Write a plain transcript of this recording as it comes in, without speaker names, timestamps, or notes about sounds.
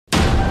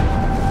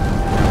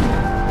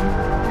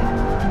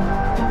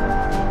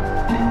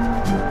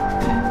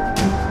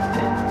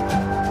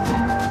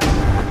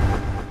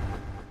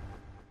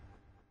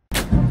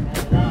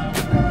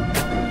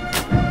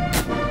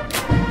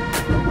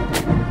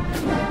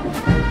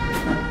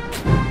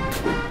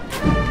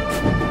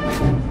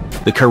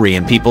The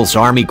Korean People's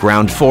Army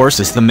Ground Force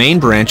is the main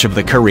branch of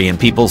the Korean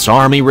People's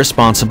Army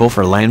responsible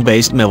for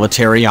land-based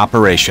military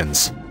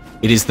operations.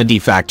 It is the de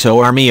facto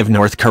army of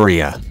North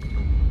Korea.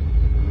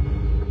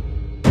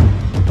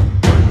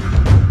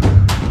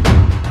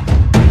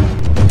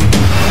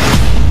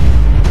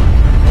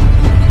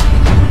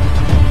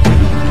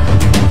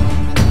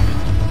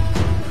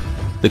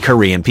 The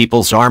Korean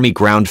People's Army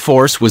Ground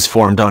Force was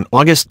formed on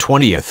August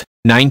 20,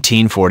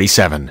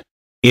 1947.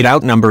 It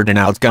outnumbered and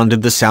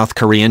outgunned the South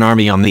Korean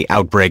Army on the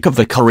outbreak of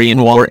the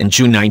Korean War in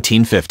June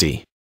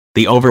 1950.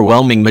 The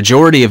overwhelming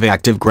majority of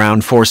active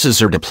ground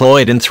forces are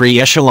deployed in 3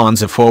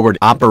 echelons: a forward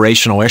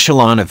operational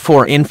echelon of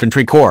 4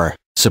 infantry corps,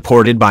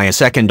 supported by a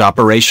second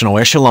operational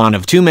echelon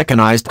of 2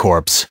 mechanized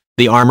corps,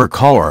 the armor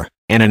corps,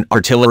 and an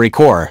artillery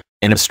corps,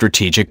 and a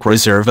strategic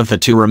reserve of the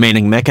 2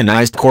 remaining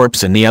mechanized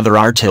corps and the other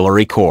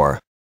artillery corps.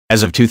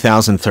 As of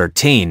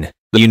 2013,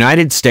 the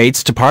United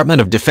States Department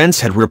of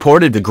Defense had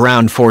reported the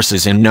ground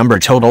forces in number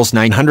totals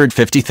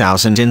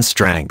 950,000 in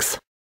strength.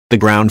 The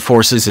ground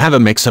forces have a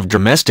mix of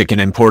domestic and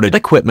imported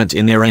equipment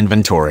in their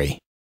inventory.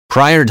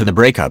 Prior to the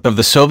breakup of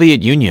the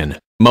Soviet Union,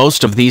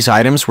 most of these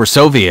items were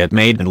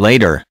Soviet-made and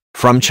later,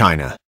 from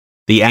China.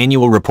 The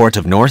annual report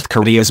of North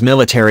Korea's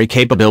military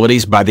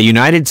capabilities by the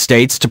United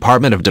States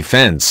Department of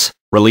Defense,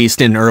 released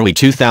in early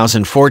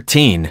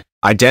 2014,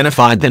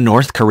 identified the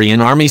North Korean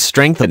Army's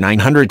strength at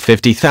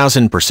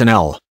 950,000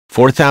 personnel,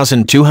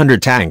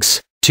 4,200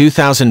 tanks,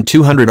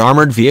 2,200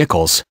 armored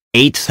vehicles,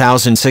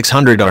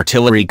 8,600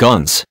 artillery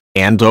guns,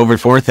 and over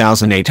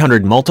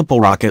 4,800 multiple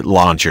rocket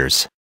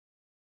launchers.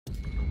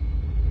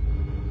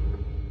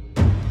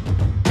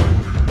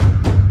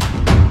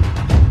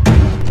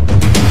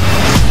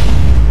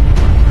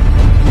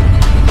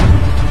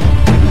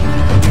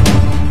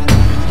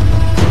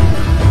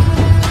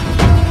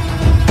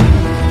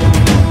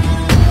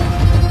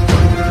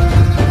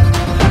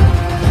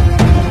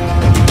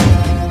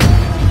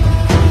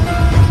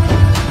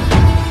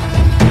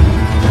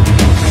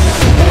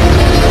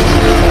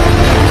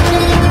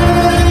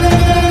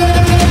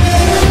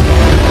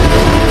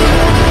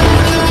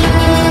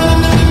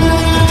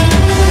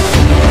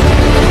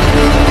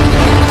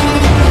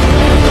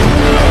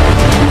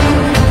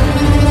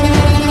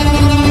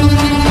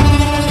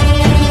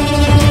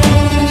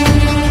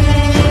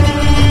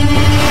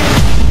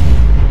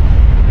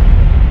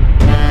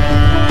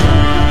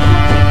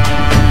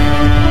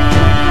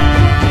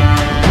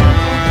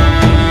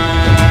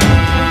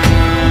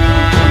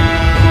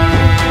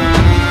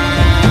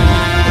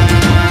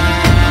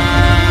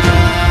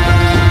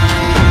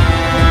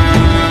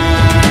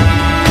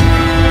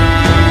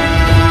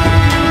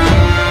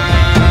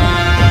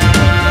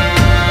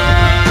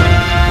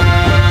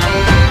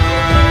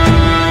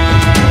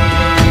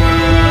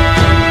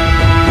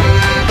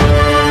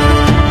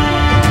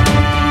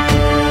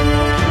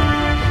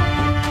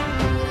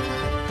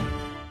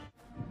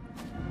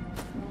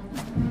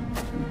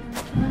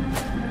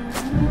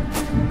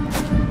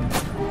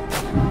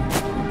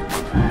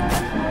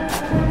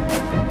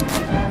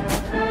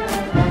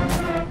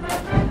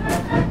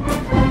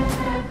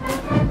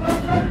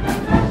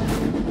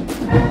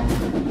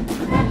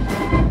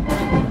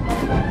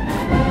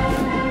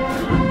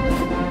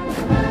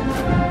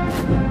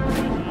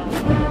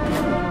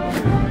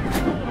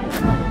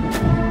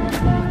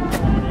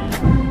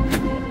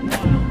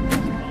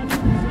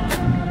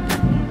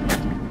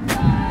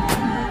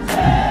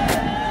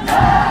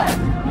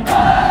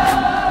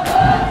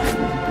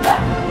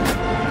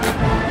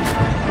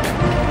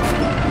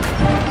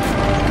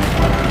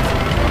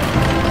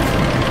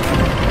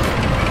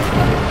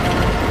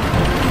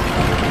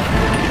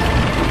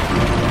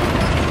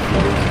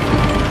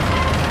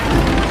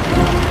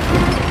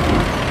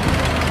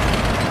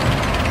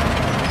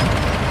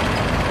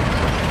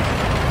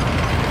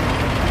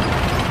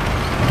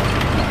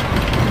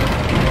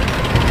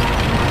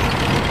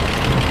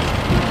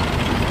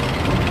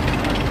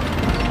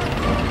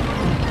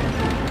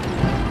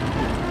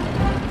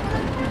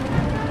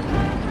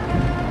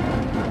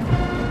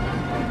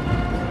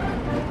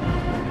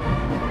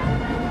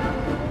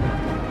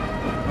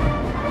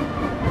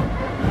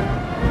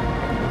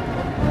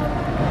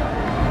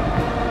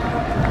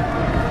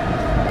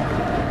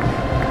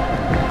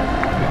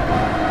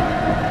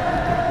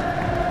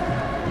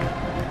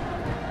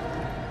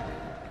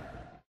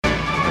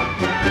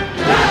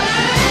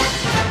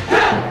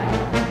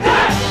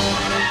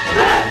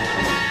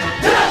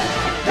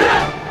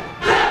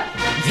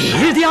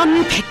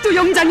 위대한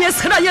백두영장의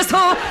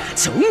설하에서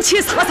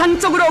정치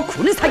사상적으로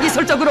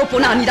군사기술적으로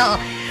뿐 아니라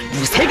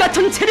무쇠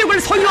같은 체력을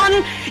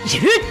소유한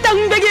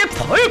일당백의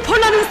펄펄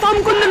나는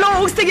싸움꾼들로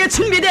억세게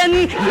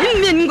준비된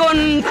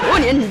인민군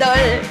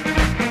군인들.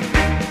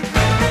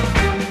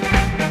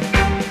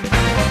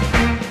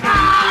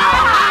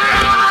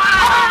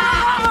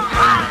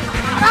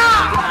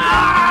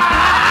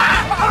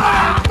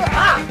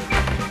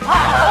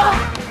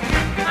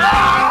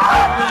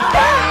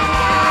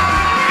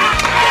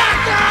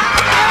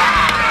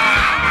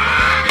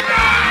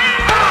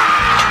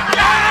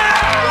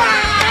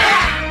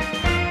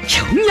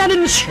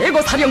 경리하는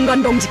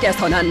최고사령관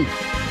동지께서는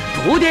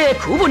부대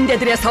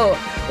구분대들에서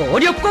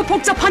어렵고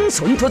복잡한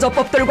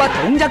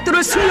전투조법들과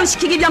동작들을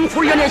숙련시키기 위한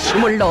훈련에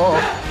힘을 넣어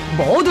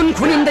모든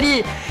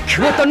군인들이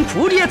그 어떤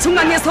불의의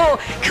중앙에서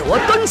그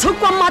어떤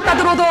적과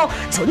맞다들어도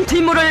전투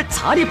임무를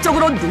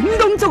자립적으로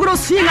능동적으로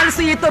수행할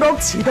수 있도록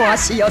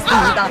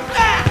지도하시었습니다.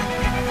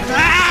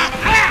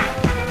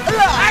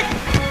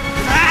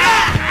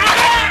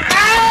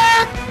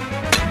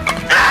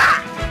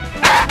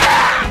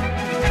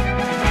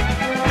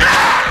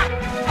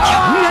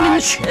 경련인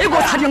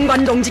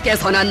최고사령관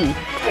동지께서는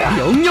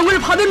명령을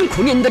받은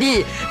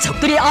군인들이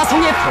적들의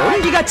아성에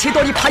번개같이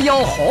돌입하여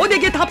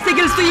호되게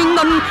답색일 수 있는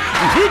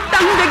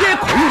일당백의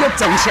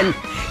공격정신,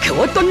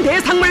 그 어떤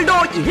대상물도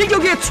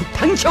일격에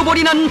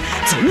죽탕켜버리는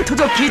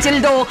전투적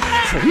기질도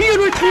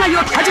훈련을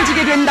통하여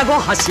다져지게 된다고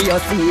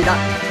하시었습니다.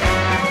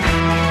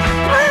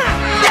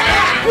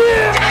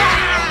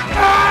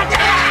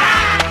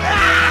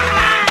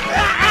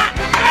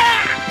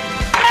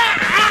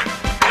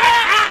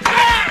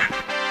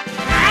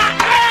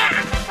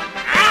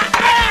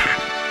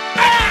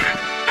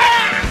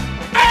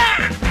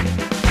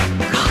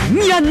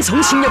 강한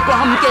정신력과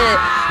함께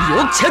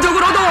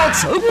육체적으로도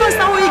적과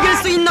싸워 이길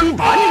수 있는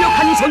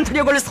완벽한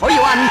전투력을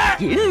소유한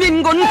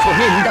인민군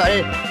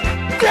군인들.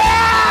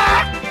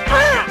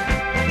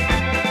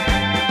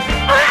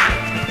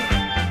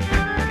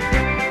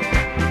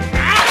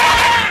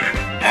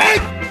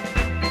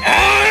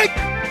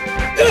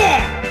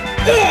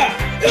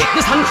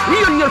 태산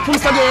훈련 열풍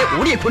속에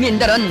우리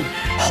군인들은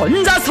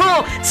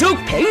혼자서 적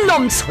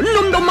 100놈,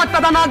 1000놈도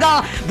맞받아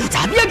나가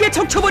무자비하게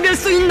적쳐버릴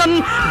수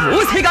있는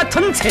무쇠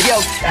같은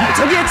체력,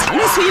 무적의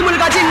장수임을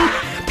가진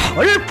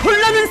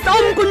펄펄 나는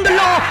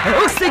싸움꾼들로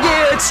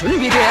억세게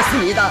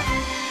준비되었습니다.